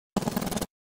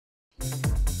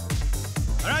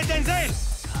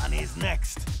Denzel. Connie's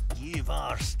next. Give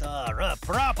our star a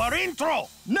proper intro.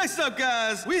 Next up,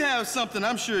 guys, we have something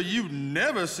I'm sure you've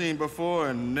never seen before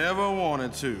and never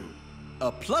wanted to.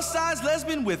 A plus-size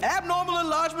lesbian with abnormal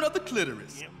enlargement of the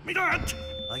clitoris.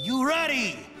 Are you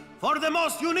ready for the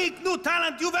most unique new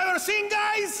talent you've ever seen,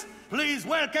 guys? Please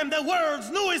welcome the world's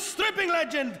newest stripping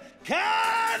legend,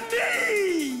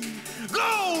 Connie!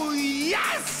 Go,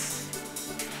 yes!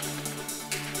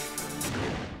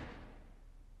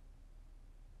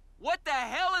 What the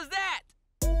hell is that?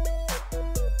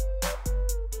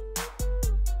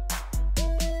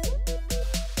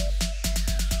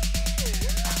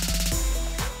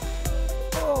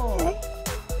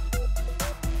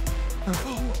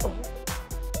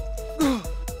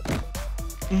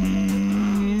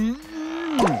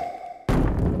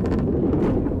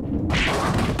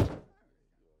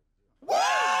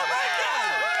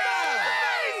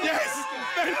 Yes!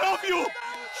 They love you!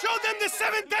 Show them the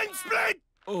 7-10 split!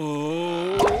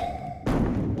 Oh.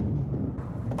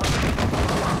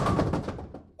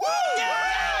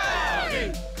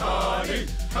 Connie! Connie!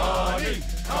 Connie!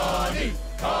 Connie!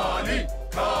 Connie!